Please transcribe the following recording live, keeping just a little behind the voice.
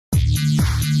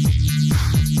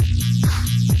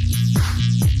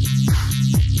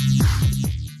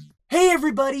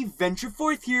everybody,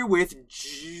 VentureForth here with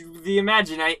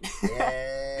TheImagineKnight.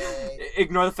 Yay.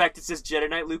 Ignore the fact it says Jedi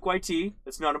Knight Luke YT.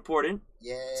 That's not important.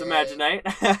 Yay. It's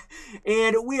ImagineKnight.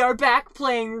 And we are back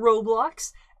playing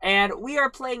Roblox. And we are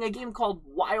playing a game called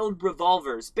Wild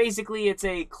Revolvers. Basically, it's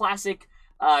a classic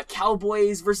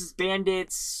Cowboys versus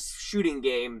Bandits shooting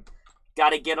game.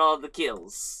 Gotta get all the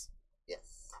kills.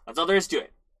 Yes. That's all there is to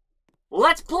it.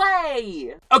 Let's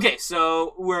play! Okay,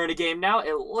 so we're in a game now.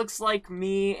 It looks like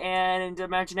me and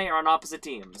ImagineKnight are on opposite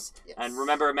teams. Yes. And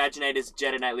remember, ImagineKnight is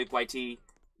Jedi Knight Luke YT,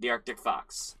 the Arctic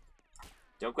Fox.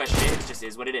 Don't question it, it just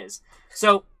is what it is.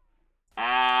 So,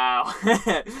 ow.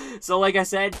 So like I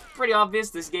said, pretty obvious,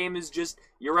 this game is just,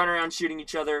 you run around shooting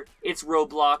each other, it's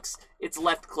Roblox, it's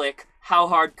left click, how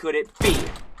hard could it be?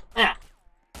 Ah.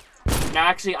 Now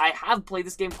actually, I have played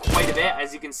this game quite a bit,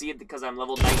 as you can see, because I'm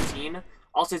level 19.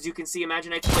 Also, as you can see,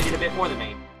 ImagineKnight's played it a bit more than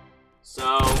me.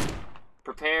 So,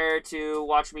 prepare to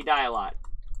watch me die a lot.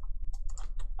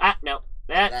 Ah, no.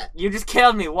 That. You just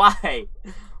killed me. Why?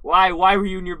 Why were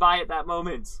you nearby at that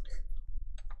moment?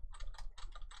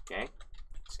 Okay.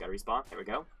 Just gotta respawn. There we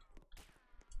go.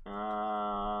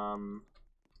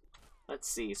 Let's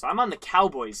see. So, I'm on the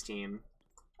Cowboys team.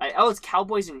 Oh, it's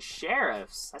Cowboys and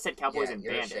Sheriffs. I said Cowboys and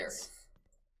Bandits.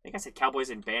 I think I said Cowboys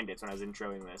and Bandits when I was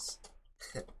introing this.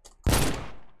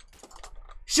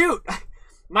 Shoot!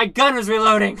 My gun was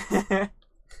reloading!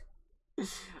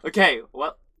 Okay,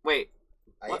 well, wait.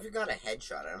 I even got a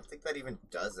headshot. I don't think that even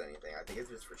does anything. I think it's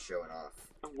just for showing off.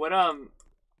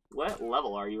 What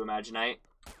level are you, ImagineKnight?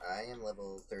 I am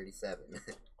level 37.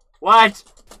 What?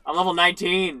 I'm level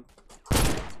 19.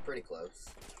 It's pretty close.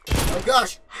 Oh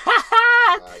gosh!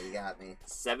 Haha! Oh, you got me.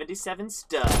 77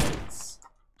 studs.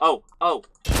 Oh.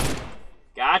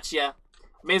 Gotcha.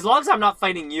 I mean, as long as I'm not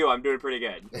fighting you, I'm doing pretty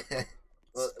good.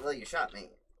 Well, you shot me.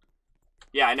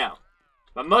 Yeah, I know.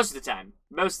 But most of the time.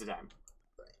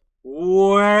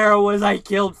 Where was I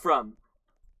killed from?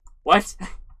 What?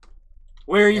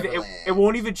 Where even? It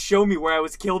won't even show me where I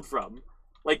was killed from.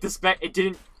 Like, it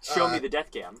didn't show me the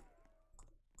death cam.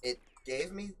 It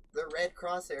gave me the red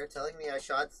crosshair telling me I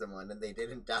shot someone and they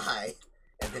didn't die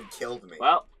and then killed me.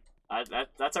 Well,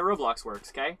 that's how Roblox works,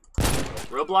 okay?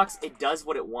 Roblox, it does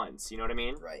what it wants, you know what I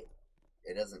mean? Right.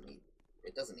 It doesn't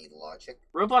need logic.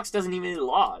 Roblox doesn't even need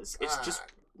laws. It's just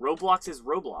Roblox is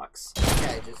Roblox. That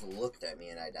guy just looked at me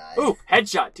and I died. Ooh,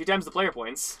 headshot. 2 times the player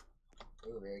points.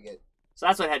 Ooh, very good. So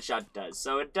that's what headshot does.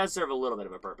 So it does serve a little bit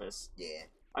of a purpose. Yeah.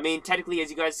 I mean, technically, as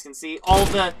you guys can see,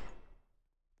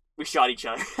 we shot each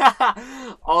other.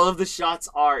 All of the shots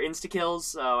are insta-kills,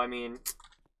 so, I mean,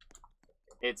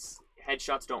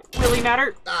 headshots don't really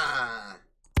matter. Ah!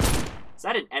 Is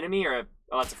that an enemy or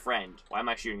oh, that's a friend. Why am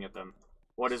I shooting at them?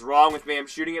 What is wrong with me? I'm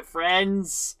shooting at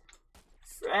friends.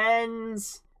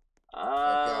 Friends.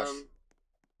 Oh, gosh.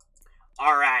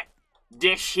 Alright.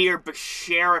 This here be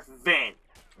Sheriff Vent.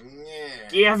 Yeah.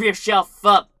 Give yourself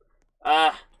up.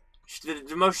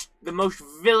 The most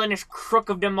villainous crook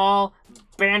of them all,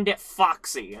 Bandit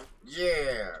Foxy.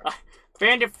 Yeah.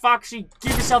 Bandit Foxy,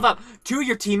 give yourself up. 2 of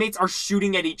your teammates are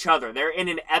shooting at each other. They're in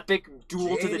an epic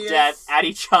duel to the death at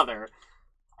each other.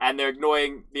 And they're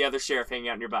ignoring the other sheriff hanging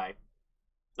out nearby.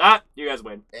 Ah, you guys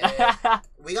win.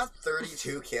 We got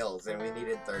 32 kills and we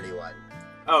needed 31.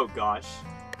 Oh gosh.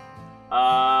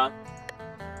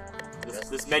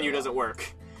 This menu doesn't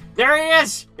work. There he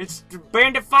is! It's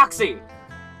Bandit Foxy!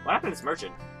 What happened to this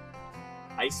merchant?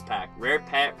 Ice pack. Rare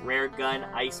pet, rare gun,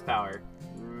 ice power.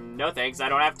 No thanks, I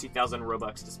don't have 2,000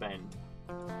 Robux to spend.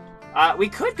 We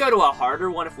could go to a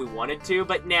harder one if we wanted to,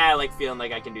 but nah, I like feeling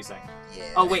like I can do something.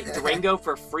 Yeah. Oh wait, Durango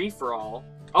for free-for-all.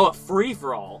 Oh, a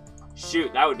free-for-all.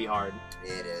 Shoot, that would be hard.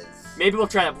 It is. Maybe we'll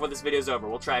try that before this video's over.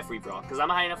 We'll try a free-for-all, because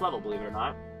I'm a high enough level, believe it or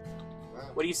not.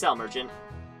 Wow. What do you sell, merchant?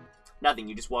 Nothing,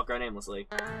 you just walk around aimlessly.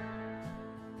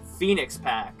 Phoenix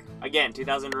pack. Again,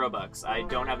 2,000 Robux. I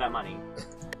don't have that money.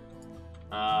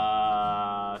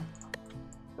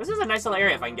 This is a nice little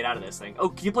area if I can get out of this thing. Oh,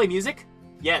 can you play music?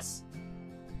 Yes.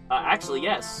 Actually,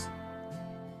 yes.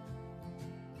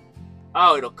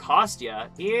 Oh, it'll cost you.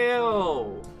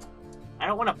 Ew. I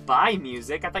don't want to buy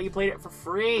music. I thought you played it for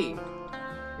free.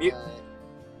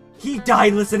 He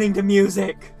died listening to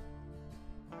music.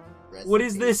 What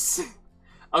is this?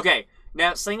 Okay,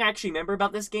 now, something I actually remember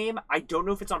about this game, I don't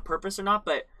know if it's on purpose or not,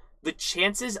 but the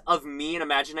chances of me and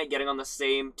ImagineKnight getting on the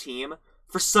same team,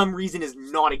 for some reason, is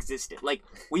non-existent. Like,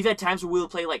 we've had times where we'll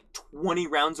play, like, 20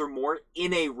 rounds or more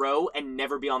in a row and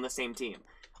never be on the same team.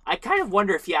 I kind of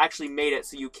wonder if he actually made it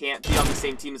so you can't be on the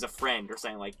same team as a friend or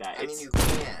something like that. I mean, you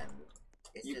can.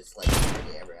 It's just, like,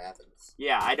 hardly ever happens.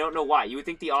 Yeah, I don't know why. You would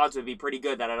think the odds would be pretty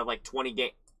good that out of, like, 20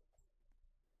 games...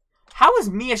 How is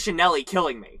Mia Chanelli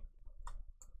killing me?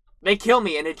 They kill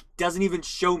me, and it doesn't even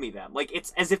show me them. Like,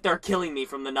 it's as if they're killing me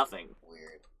from the nothing.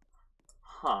 Weird.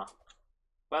 Huh.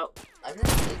 Well, I've never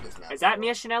played this map is that before.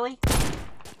 Mia Shinelli?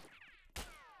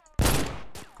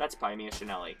 That's probably Mia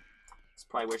Shinelli. That's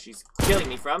probably where she's killing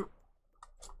me from.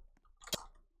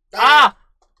 Ah!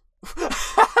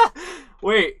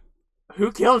 Wait,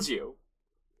 who killed you?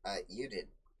 You did.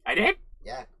 I did?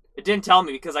 Yeah. It didn't tell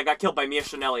me because I got killed by Mia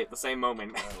Shinelli at the same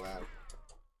moment. Oh, wow.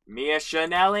 Mia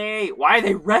Shinelli! Why are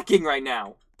they wrecking right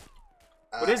now?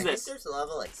 What is I this? think there's a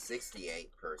level like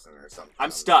 68 person or something. I'm on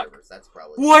the stuck. servers. That's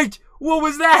probably. What? What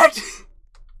was that?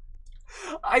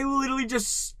 I literally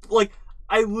just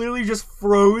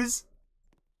froze.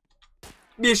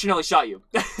 Mia Shinelli shot you.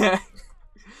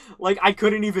 Like, I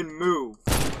couldn't even move.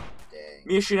 Dang.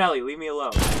 Mia Shinelli, leave me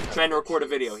alone. I'm trying to record a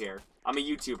video here. I'm a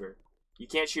YouTuber. You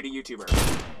can't shoot a YouTuber.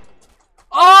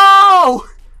 Oh!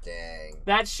 Dang.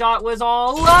 That shot was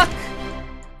all luck!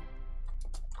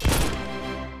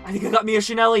 I think I got Mia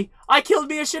Shinelli. I killed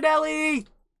Mia Shinelli!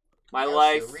 My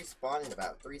life. So respawn in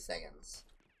about 3 seconds.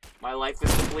 My life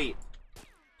is complete.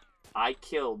 I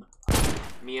killed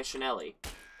Mia Shinelli.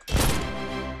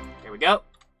 Here we go.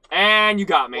 And you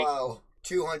got me. Whoa.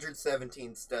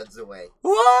 217 studs away.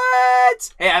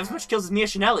 What? Hey, I have as much kills as Mia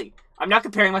Shinelli. I'm not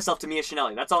comparing myself to Mia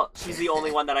Shinelli. That's all. She's the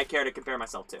only one that I care to compare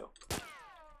myself to.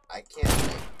 I can't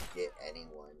like, get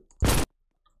anyone.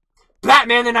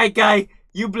 Batman the Night Guy!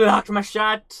 You blocked my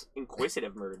shot!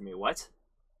 Inquisitive murdered me, what?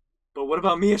 But what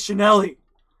about Mia Shinelli?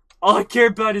 All I care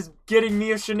about is getting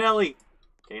Mia Shinelli.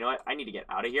 Okay, you know what? I need to get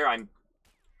out of here.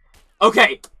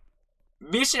 Okay!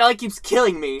 Mia Shinelli keeps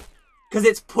killing me because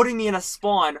it's putting me in a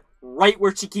spawn right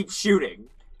where she keeps shooting.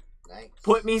 Nice.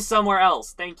 Put me somewhere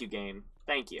else. Thank you, game.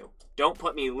 Thank you. Don't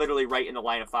put me literally right in the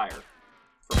line of fire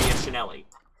for Mia Shinelli.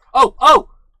 Oh! Oh!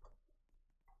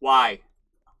 Why?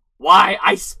 Why?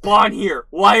 I spawn here.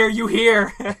 Why are you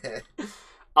here?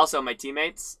 Also, my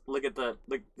teammates, look at the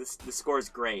score is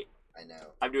great. I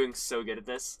know. I'm doing so good at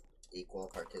this.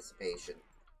 Equal participation.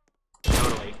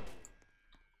 Totally.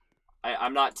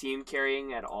 I'm not team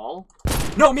carrying at all.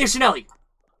 No, Mia Shinelli!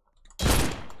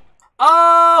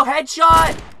 Oh,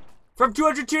 headshot! From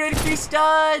 283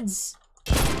 studs!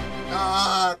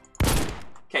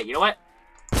 Okay, you know what?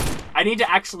 I need to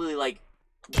actually, like,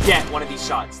 get one of these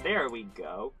shots. There we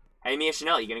go. Hey, Mia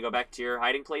Shinelli, you gonna go back to your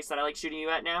hiding place that I like shooting you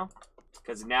at now?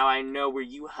 Because now I know where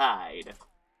you hide.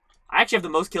 I actually have the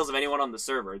most kills of anyone on the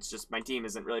server. It's just my team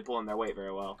isn't really pulling their weight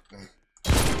very well.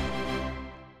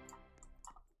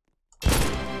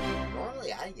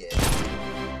 Normally I get.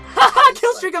 Haha,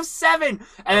 kill streak of 7!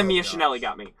 And then Mia Shinelli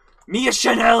got me. Mia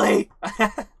Shinelli!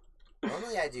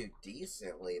 Normally I do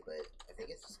decently, but I think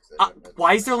it's just because I don't know.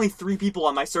 Why is there only 3 people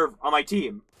on my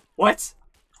team? What?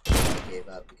 I gave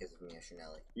up because of Mia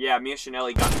Shinelli. Yeah, Mia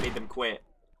Shinelli made them quit.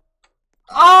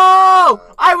 Oh!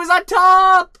 I was on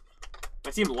top!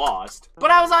 My team lost,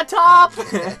 but I was on top!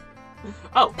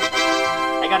 Oh,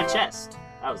 I got a chest.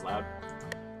 That was loud.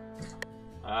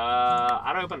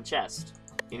 How do I open a chest?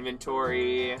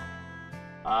 Inventory.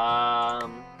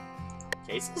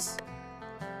 Cases?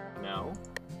 No.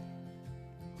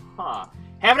 Huh.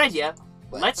 Have an idea.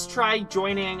 What? Let's try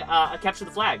joining a capture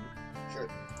the flag. Sure.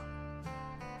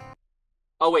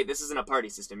 Oh wait, this isn't a party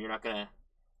system. You're not gonna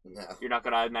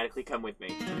automatically come with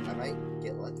me. I might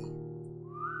get lucky.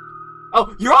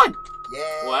 Oh, you're on!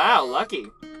 Yay! Wow, lucky.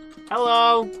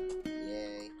 Hello.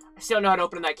 Yay. I still don't know how to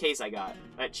open that case I got.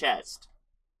 That chest.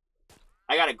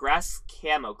 I got a grass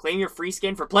camo. Claim your free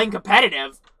skin for playing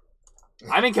competitive.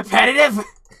 I'm in competitive?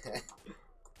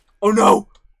 Oh no!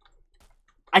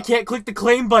 I can't click the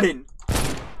claim button.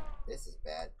 This is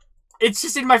bad. It's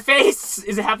just in my face.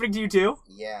 Is it happening to you too?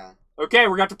 Yeah. Okay,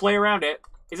 we're going to play around it.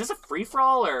 Is this a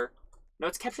free-for-all or... No,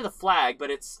 it's capture the flag,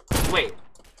 but it's... Wait.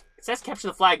 It says capture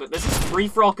the flag, but this is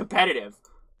free-for-all competitive.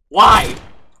 Why?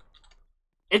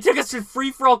 It took us to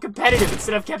free-for-all competitive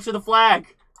instead of capture the flag.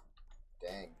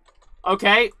 Dang.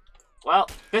 Okay. Well,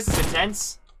 this is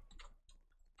intense.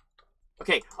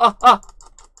 Okay.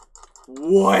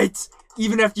 What?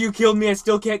 Even after you killed me, I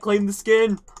still can't claim the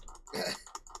skin.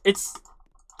 It's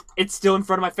still in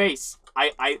front of my face.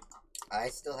 I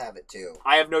still have it too.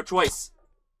 I have no choice.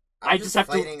 I just have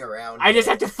fighting around. I just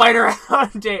have to fight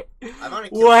around it. I'm on a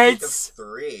kill streak of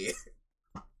 3.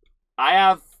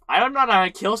 I'm not on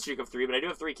a kill streak of 3, but I do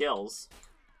have 3 kills.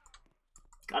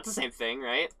 That's the same thing,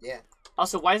 right? Yeah.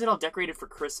 Also, why is it all decorated for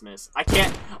Christmas? I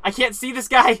can't see this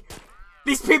guy.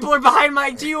 These people are behind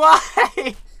my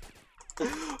GUI.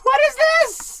 What is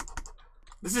this?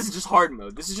 This is just hard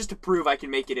mode. This is just to prove I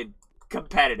can make it in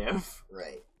competitive.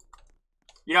 Right.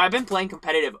 You know, I've been playing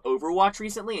competitive Overwatch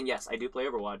recently, and yes, I do play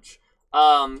Overwatch.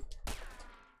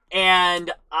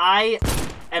 And I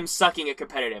am sucking at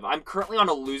competitive. I'm currently on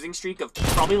a losing streak of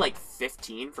probably like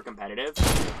 15 for competitive.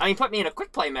 I mean, put me in a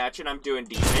quick play match and I'm doing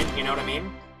decent, you know what I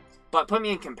mean? But put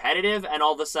me in competitive and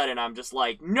all of a sudden I'm just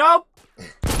like, nope!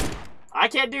 I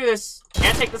can't do this.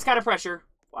 Can't take this kind of pressure.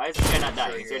 Why is this guy not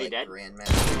dying? Is he already dead?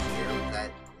 Grandmaster here with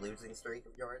that losing streak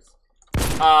of yours?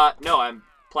 No, I'm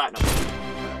platinum.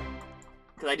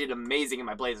 Because I did amazing in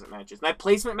my placement matches. My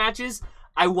placement matches,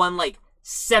 I won like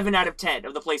 7 out of 10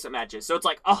 of the placement matches. So it's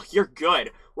like, oh, you're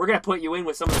good. We're going to put you in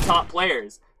with some of the top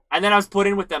players. And then I was put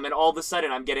in with them, and all of a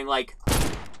sudden I'm getting like,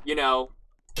 you know...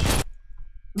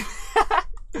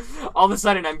 all of a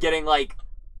sudden I'm getting like...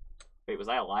 Wait, was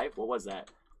I alive? What was that?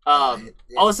 All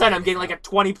of a sudden I'm getting like a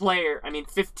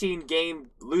 15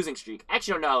 game losing streak. I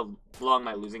actually don't know how long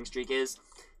my losing streak is,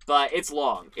 but it's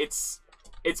long. It's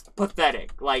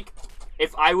pathetic. Like,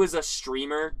 if I was a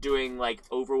streamer doing like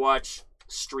Overwatch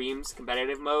streams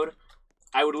competitive mode,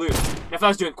 I would lose. Now if I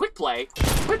was doing quick play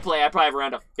I'd probably have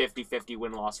around a 50-50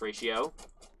 win-loss ratio.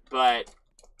 But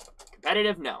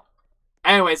competitive, no.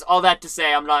 Anyways, all that to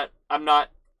say, I'm not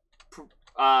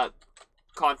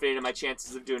confident in my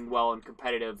chances of doing well in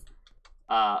competitive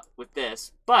with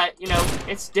this. But, you know,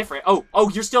 it's different. Oh,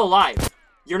 you're still alive.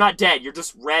 You're not dead. You're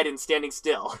just red and standing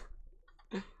still.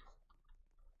 It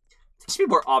should be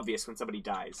more obvious when somebody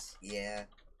dies. Yeah.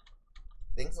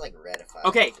 Things like redify.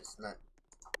 Okay. Just not...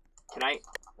 Can I?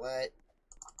 What?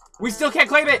 We still can't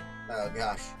claim it! Oh,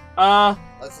 gosh.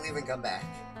 Let's leave and come back.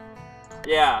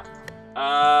 Yeah.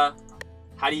 How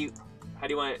do you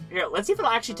want to... Here, let's see if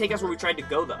it'll actually take us where we tried to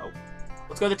go, though.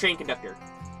 Let's go to the train conductor.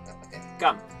 Okay.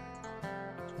 Come.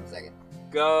 1 second.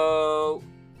 Go...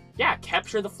 Yeah,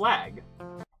 capture the flag.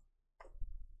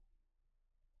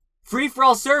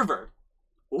 Free-for-all server.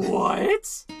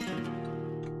 What?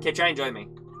 Okay, try and join me.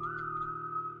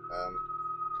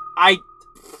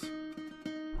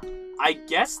 I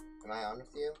guess... Am I on with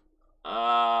you?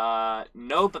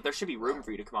 No, but there should be room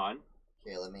for you to come on.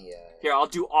 Here, let me, Here, I'll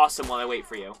do awesome while I wait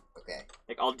for you. Okay.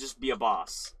 Like, I'll just be a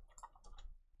boss.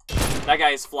 That guy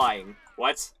is flying.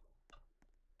 What?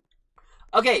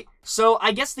 Okay, so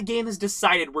I guess the game has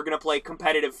decided we're gonna play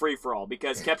competitive free-for-all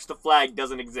because Catch the Flag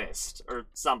doesn't exist. Or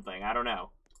something, I don't know.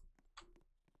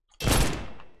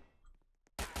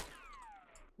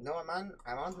 No, I'm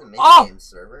on the minigame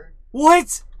server.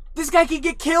 What? This guy can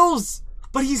get kills!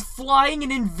 But he's flying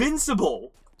and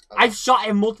invincible! Okay. I've shot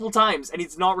him multiple times, and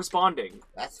he's not responding.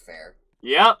 That's fair.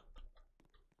 Yep.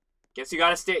 Guess you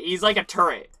gotta stay. He's like a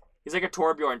turret. He's like a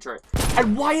Torbjorn turret.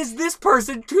 And why is this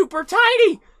person super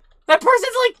tiny? That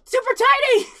person's like super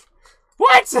tiny!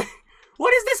 What?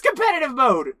 What is this competitive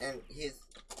mode? And is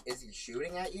he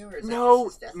shooting at you, or is no,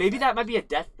 that just maybe effect? that might be a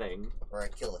death thing. Or a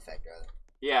kill effect, rather.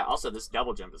 Yeah, also this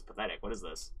double jump is pathetic. What is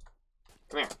this?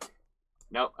 Come here.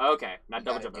 No, okay. Not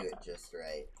double jump. Do it just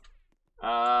right.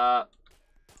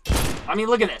 I mean,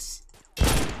 look at this.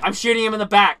 I'm shooting him in the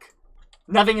back.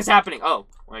 Nothing is happening. Oh,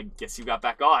 well, I guess you got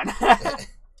back on.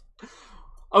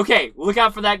 Okay, look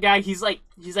out for that guy. He's like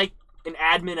an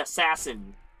admin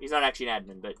assassin. He's not actually an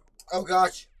admin, but... Oh,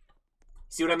 gosh.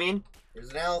 See what I mean? There's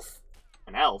an elf.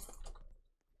 An elf?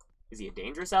 Is he a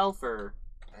dangerous elf, or...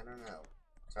 I don't know.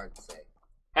 It's hard to say.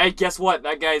 Hey, guess what?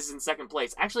 That guy's in second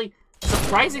place. Actually,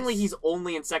 surprisingly, he's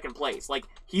only in second place. Like,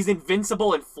 he's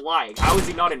invincible and flying. How is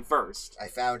he not in first? I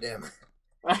found him.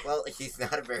 Well, he's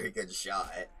not a very good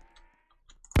shot.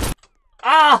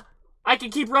 Ah! I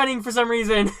can keep running for some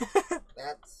reason.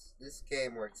 This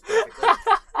game works perfectly.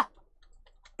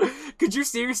 Could you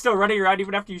see you're still running around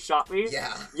even after you shot me?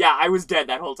 Yeah. Yeah, I was dead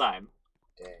that whole time.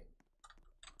 Dang.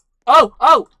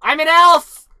 Oh! I'm an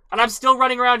elf! And I'm still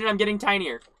running around and I'm getting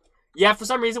tinier. Yeah, for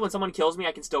some reason when someone kills me,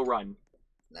 I can still run.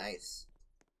 Nice.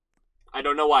 I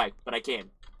don't know why, but I can.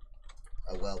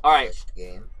 A well-polished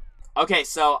game. Okay,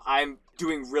 so I'm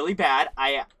doing really bad.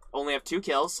 I only have 2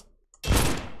 kills.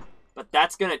 But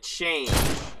that's gonna change.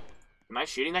 Am I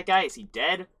shooting that guy? Is he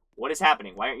dead? What is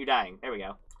happening? Why aren't you dying? There we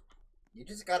go. You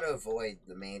just gotta avoid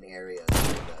the main areas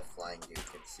where the flying dude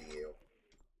can see you.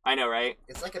 I know, right?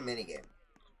 It's like a minigame.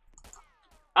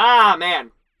 Ah,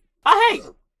 man. Ah, hey!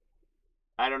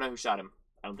 I don't know who shot him.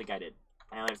 I don't think I did.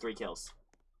 I only have 3 kills.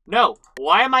 No!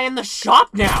 Why am I in the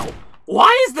shop now?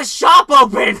 Why is the shop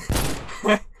open?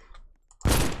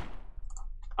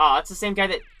 Oh, that's the same guy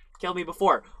that killed me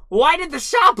before. Why did the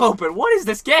shop open? What is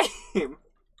this game?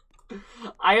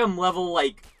 I am level,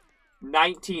 like,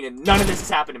 19, and none of this has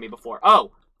happened to me before.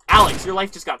 Oh, Alex, your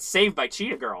life just got saved by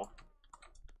Cheetah Girl.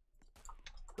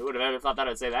 Who would have ever thought that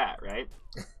I'd say that, right?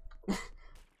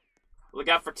 Look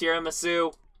out for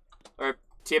tiramisu, or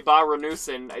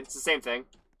tiramisu. It's the same thing.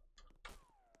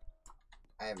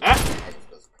 I have no idea how you're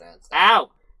supposed to pronounce that.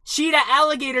 Ow! Cheetah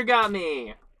alligator got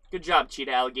me. Good job,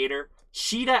 cheetah alligator.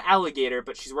 Cheetah alligator,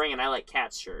 but she's wearing an I Like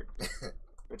Cats shirt.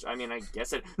 Which, I mean, I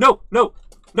guess it... No! No!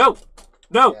 No!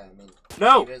 No! Yeah, I mean,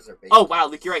 no! Oh, wow,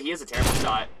 Luke, you're right. He has a terrible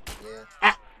shot. Yeah.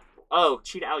 Ah. Oh,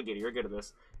 cheetah alligator, you're good at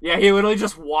this. Yeah, he literally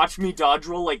just watched me dodge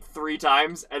roll like 3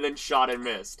 times and then shot and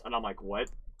missed. And I'm like, what?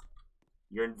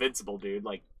 You're invincible, dude.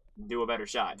 Like, do a better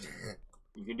shot.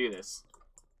 You can do this.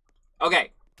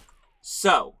 Okay.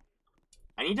 So,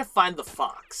 I need to find the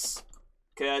fox.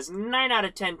 Because 9 out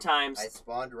of 10 times... I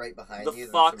spawned right behind the you,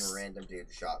 fox... then some random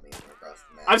dude shot me from across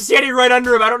the map. I'm standing right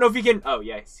under him. I don't know if he can... Oh,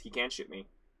 yes, he can shoot me.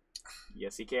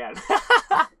 Yes, he can.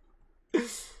 I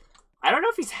don't know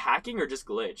if he's hacking or just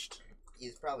glitched.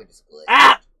 He's probably just glitched.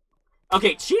 Ah!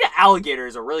 Okay, cheetah alligator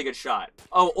is a really good shot.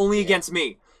 Oh, only against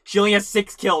me. She only has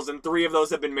 6 kills, and 3 of those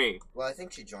have been me. Well, I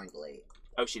think she joined late.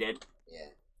 Oh, she did? Yeah.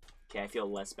 Okay, I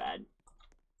feel less bad.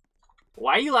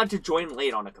 Why are you allowed to join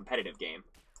late on a competitive game?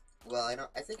 Well,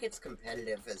 I think it's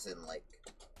competitive as in, like,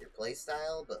 your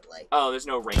playstyle, but, like... Oh, there's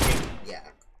no ranking? Yeah.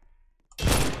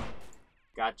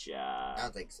 Gotcha. I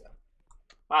don't think so.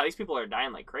 Wow, these people are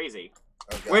dying like crazy.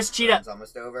 Oh, God, where's Cheetah? It's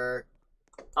almost over.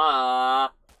 Hey,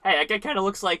 that guy kind of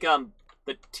looks like, the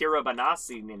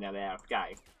Tirabanasinin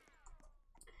guy.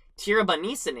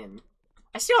 Tirabanisinin.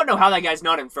 I still don't know how that guy's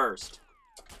not in first.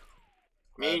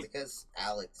 Because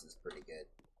Alex is pretty good.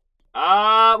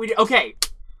 Okay.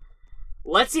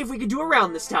 Let's see if we can do a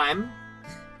round this time.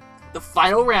 The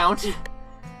final round.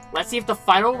 Let's see if the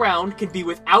final round could be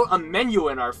without a menu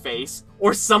in our face,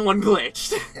 or someone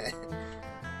glitched.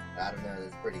 I don't know,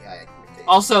 that's pretty high expectation.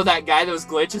 Also, that guy that was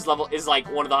glitched, his level is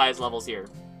like one of the highest levels here.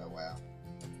 Oh, wow.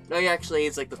 No, he actually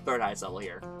is like the 3rd highest level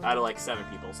here, out of like 7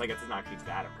 people, so I guess it's not actually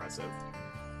that impressive.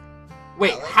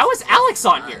 Wait, Alex how is Alex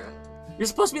on here? You're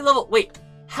supposed to be level... Wait,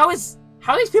 how are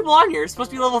these people on here? You're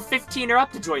supposed to be level 15 or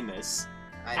up to join this.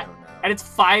 I don't know. And it's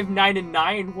 5, 9, and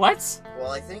 9. What?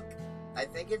 Well, I think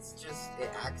it's just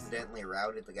it accidentally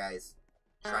routed the guys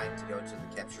trying to go to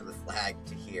the capture the flag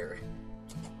to here.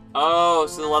 Oh,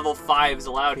 so the level 5 is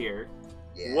allowed here.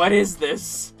 Yeah. What is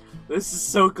this? This is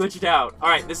so glitched out.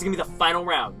 Alright, this is gonna be the final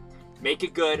round. Make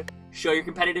it good. Show your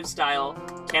competitive style.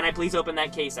 Can I please open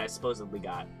that case I supposedly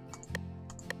got?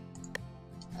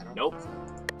 I don't Nope. know.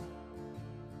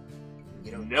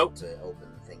 You don't Nope. need to open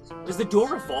things. Does the dual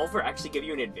revolver actually give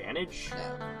you an advantage?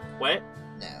 No. What?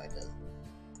 No, it doesn't.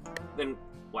 Then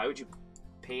why would you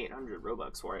pay 800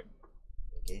 Robux for it?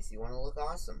 In case you want to look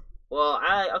awesome. Well,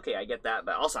 okay, I get that,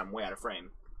 but also I'm way out of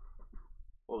frame.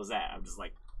 What was that? I'm just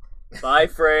like, bye,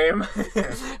 frame.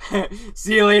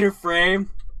 See you later, frame.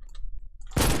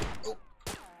 Oh.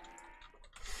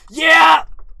 Yeah!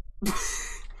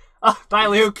 Bye,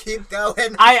 Luke. Keep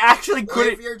going. I actually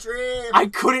couldn't. Live your dream. I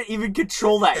couldn't even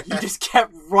control that. He just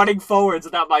kept running forwards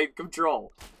without my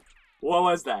control. What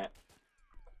was that?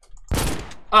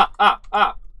 Oh,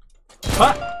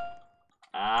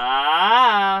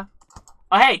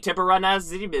 hey, Tipperana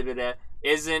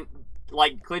isn't,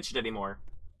 like, glitched anymore.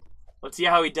 Let's see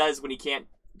how he does when he can't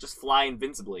just fly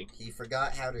invincibly. He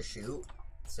forgot how to shoot,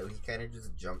 so he kind of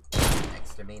just jumped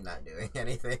next to me, not doing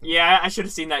anything. Yeah, I should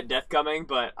have seen that death coming,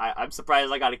 but I'm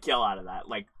surprised I got a kill out of that.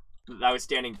 Like, I was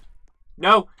standing...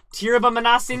 No! Tiraba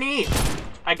Manasini!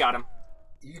 I got him.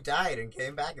 You died and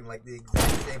came back in, like, the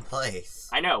exact same place.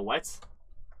 I know, what?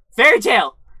 Fairy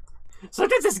Tale!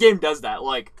 Sometimes this game does that,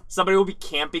 like, somebody will be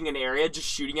camping an area, just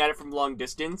shooting at it from long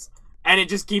distance, and it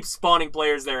just keeps spawning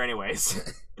players there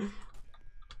anyways.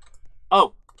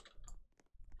 Oh.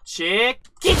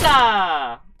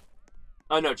 Chiquita!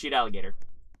 Oh no, cheetah alligator.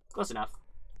 Close enough.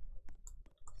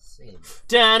 Same.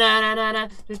 Da-na-na-na-na,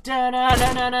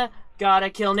 da-na-na-na-na, gotta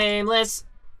kill nameless.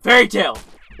 Fairy Tale!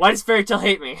 Why does Fairy Tale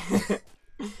hate me?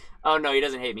 Oh no, he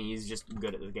doesn't hate me, he's just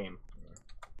good at the game.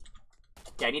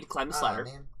 Okay, I need to climb the ladder.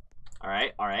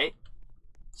 Alright, alright.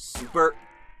 Super...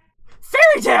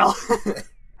 Fairy Tale!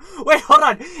 Wait, hold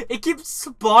on. It keeps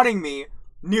spawning me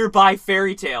nearby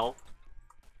Fairy Tale,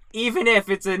 even if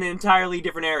it's an entirely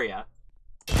different area.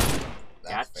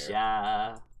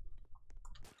 Gotcha.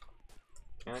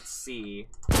 Okay, let's see.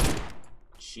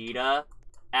 Cheetah.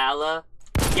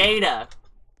 Alligator.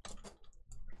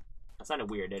 That sounded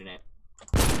weird, didn't it?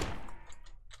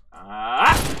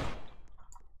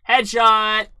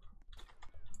 Headshot!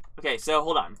 Okay, so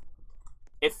hold on.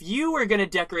 If you were gonna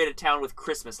decorate a town with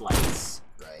Christmas lights,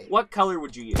 right, what color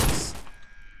would you use?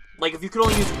 Like, if you could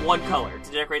only use one color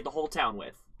to decorate the whole town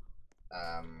with.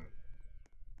 I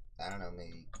don't know,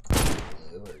 maybe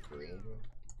blue or green?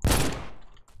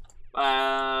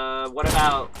 What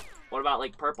about,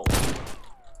 like, purple?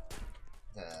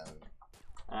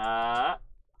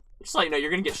 Just so you know,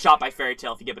 you're gonna get shot by Fairy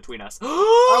Tale if you get between us.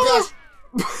 Oh gosh!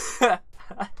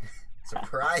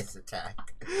 Surprise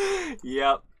attack.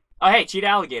 Yep. Oh, hey, cheetah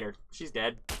alligator. She's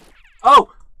dead.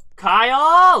 Oh!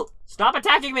 Kyle! Stop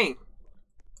attacking me!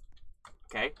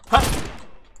 Okay. Huh.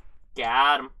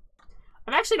 Got him.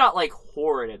 I'm actually not, like,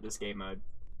 horrid at this game mode.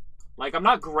 Like, I'm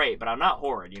not great, but I'm not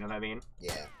horrid, you know what I mean?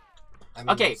 Yeah. I mean,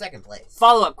 okay. Second place.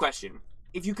 Follow-up question.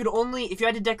 If you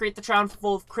had to decorate the town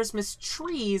full of Christmas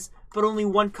trees, but only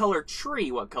one color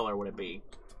tree, what color would it be?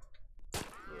 Green.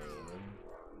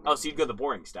 Oh, so you'd go the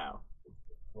boring style.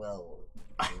 Well,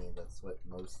 I mean, that's what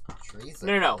most trees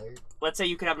are No. colored. Let's say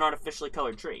you could have an artificially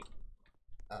colored tree.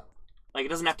 Oh. Like, it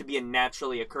doesn't have to be a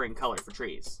naturally occurring color for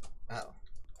trees. Oh.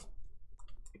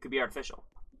 It could be artificial.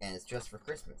 And it's just for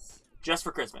Christmas. Just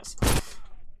for Christmas.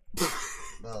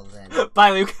 Well, then...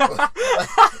 Bye, Luke.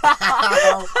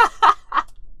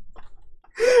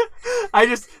 I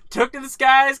just took to the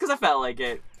skies because I felt like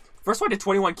it. First one to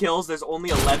 21 kills, there's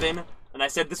only 11, and I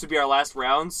said this would be our last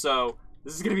round, so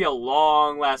this is going to be a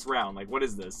long last round. Like, what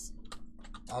is this?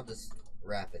 I'll just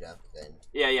wrap it up then.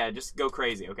 Yeah, just go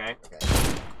crazy, okay? Okay.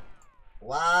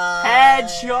 Wow.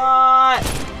 Headshot!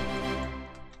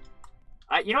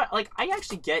 You know what, like, I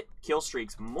actually get kill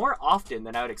streaks more often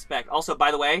than I would expect. Also,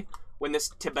 by the way, when this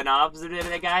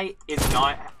TheImagineKnight guy is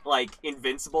not, like,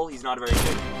 invincible, he's not a very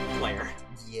good player.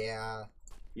 Yeah.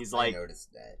 He's like... I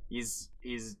noticed that. He's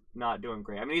not doing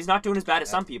great. I mean, he's not doing as bad as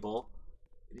some people,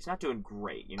 but he's not doing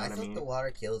great, you know what I mean? I think the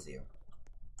water kills you.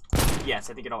 Yes,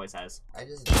 I think it always has. I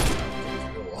just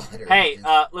don't the water. Hey,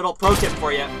 little pro tip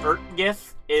for you.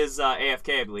 GIF is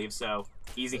AFK, I believe, so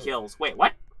easy kills. Wait,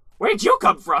 what? Where did you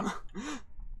come from?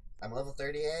 I'm level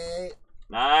 38.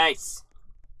 Nice.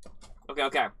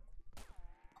 Okay.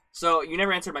 So, you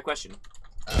never answered my question.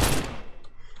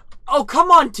 Oh, come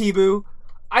on, T-Boo.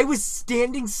 I was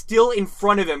standing still in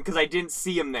front of him because I didn't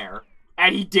see him there.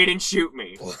 And he didn't shoot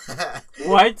me.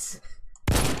 What?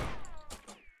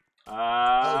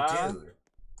 Oh, dude.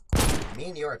 Me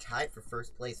and you are tied for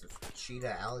first place with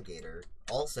Cheetah Alligator.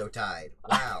 Also tied.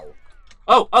 Wow.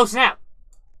 Oh, snap.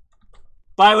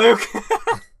 Bye, Luke.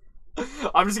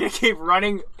 I'm just gonna keep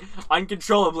running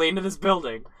uncontrollably into this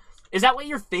building. Is that what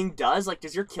your thing does? Like,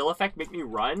 does your kill effect make me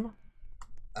run?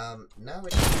 No,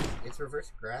 it's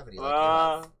reverse gravity.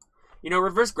 Like you know,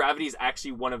 reverse gravity is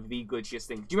actually one of the glitchiest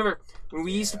things. Do you remember when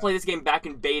we used to play this game back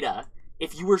in beta?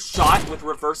 If you were shot with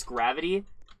reverse gravity,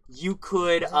 you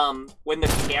could, when the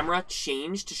camera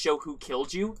changed to show who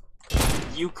killed you,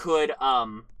 you could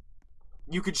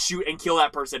shoot and kill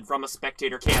that person from a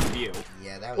spectator cam view.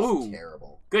 Yeah, that was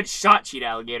terrible. Good shot, Cheetah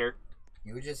Alligator.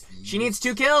 You would just She needs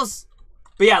 2 kills.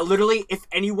 But yeah, literally, if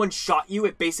anyone shot you,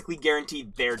 it basically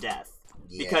guaranteed their death.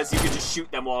 Yeah. Because you could just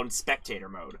shoot them while in spectator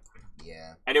mode.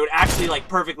 Yeah. And it would actually, like,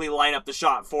 perfectly line up the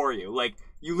shot for you. Like,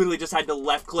 you literally just had to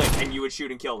left click and you would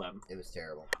shoot and kill them. It was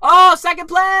terrible. Oh, second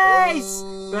place!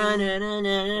 Oh, gosh.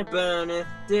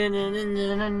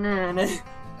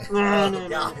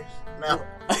 No. No.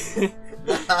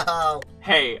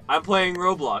 Hey, I'm playing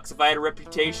Roblox. If I had a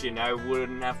reputation, I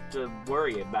wouldn't have to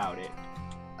worry about it.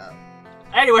 Oh.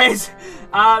 Anyways,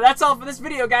 that's all for this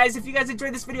video, guys. If you guys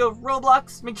enjoyed this video of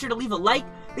Roblox, make sure to leave a like,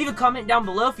 leave a comment down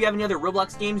below if you have any other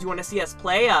Roblox games you want to see us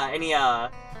play, any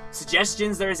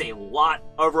suggestions. There's a lot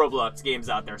of Roblox games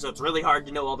out there, so it's really hard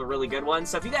to know all the really good ones.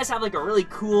 So if you guys have like a really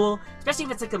cool, especially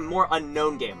if it's like a more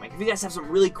unknown game, like if you guys have some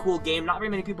really cool game not very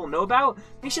many people know about,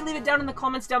 make sure to leave it down in the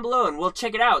comments down below and we'll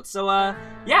check it out. So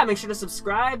yeah, make sure to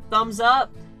subscribe, thumbs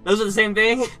up. Those are the same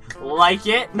thing. Like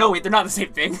it. No, wait, they're not the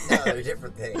same thing. No, they're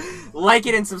different things. Like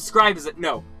it and subscribe is it?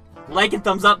 No. Like and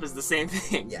thumbs up is the same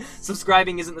thing. Yes.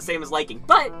 Subscribing isn't the same as liking.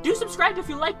 But do subscribe if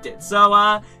you liked it. So,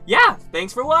 yeah,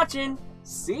 thanks for watching.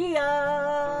 See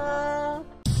ya!